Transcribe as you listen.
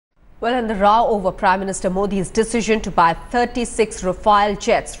Well, in the row over Prime Minister Modi's decision to buy 36 Rafale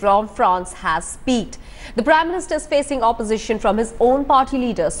jets from France has peaked. The Prime Minister is facing opposition from his own party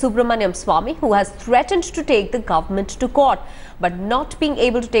leader, Subramanian Swamy, who has threatened to take the government to court. But not being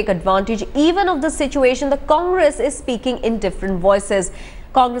able to take advantage even of the situation, the Congress is speaking in different voices.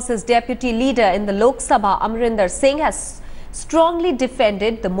 Congress's deputy leader in the Lok Sabha, Amarinder Singh, has strongly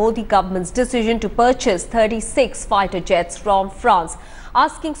defended the Modi government's decision to purchase 36 fighter jets from France.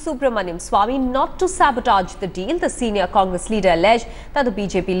 Asking Subramanian Swamy not to sabotage the deal, the senior Congress leader alleged that the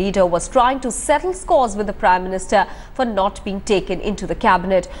BJP leader was trying to settle scores with the Prime Minister for not being taken into the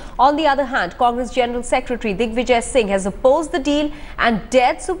cabinet. On the other hand, Congress General Secretary Digvijay Singh has opposed the deal and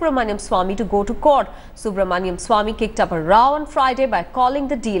dared Subramanian Swamy to go to court. Subramanian Swamy kicked up a row on Friday by calling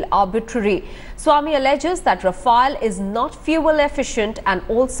the deal arbitrary. Swamy alleges that Rafale is not fuel efficient and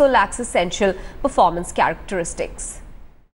also lacks essential performance characteristics.